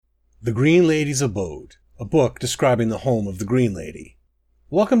The Green Lady's Abode, a book describing the home of the Green Lady.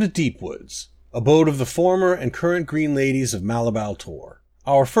 Welcome to Deepwoods, abode of the former and current Green Ladies of Malabal Tor.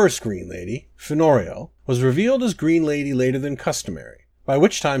 Our first Green Lady, Fenorio, was revealed as Green Lady later than customary, by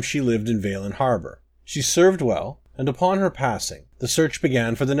which time she lived in Valen Harbor. She served well, and upon her passing, the search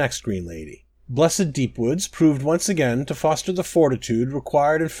began for the next Green Lady. Blessed Deepwoods proved once again to foster the fortitude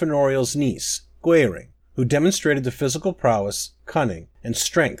required in Fenorio's niece, Gweyring, who demonstrated the physical prowess, cunning, and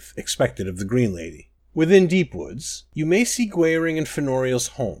strength expected of the Green Lady. Within Deepwoods, you may see Gweyring and Fenorio's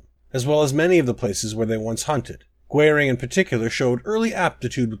home, as well as many of the places where they once hunted. Gweyring in particular showed early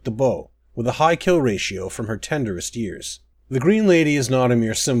aptitude with the bow, with a high kill ratio from her tenderest years. The Green Lady is not a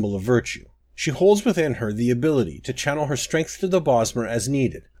mere symbol of virtue. She holds within her the ability to channel her strength to the Bosmer as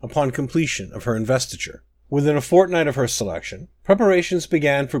needed, upon completion of her investiture. Within a fortnight of her selection, preparations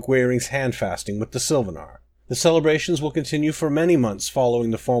began for Gweyring's handfasting with the Sylvanar. The celebrations will continue for many months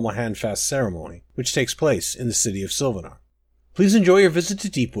following the formal handfast ceremony, which takes place in the city of Sylvanar. Please enjoy your visit to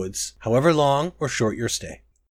Deepwoods, however long or short your stay.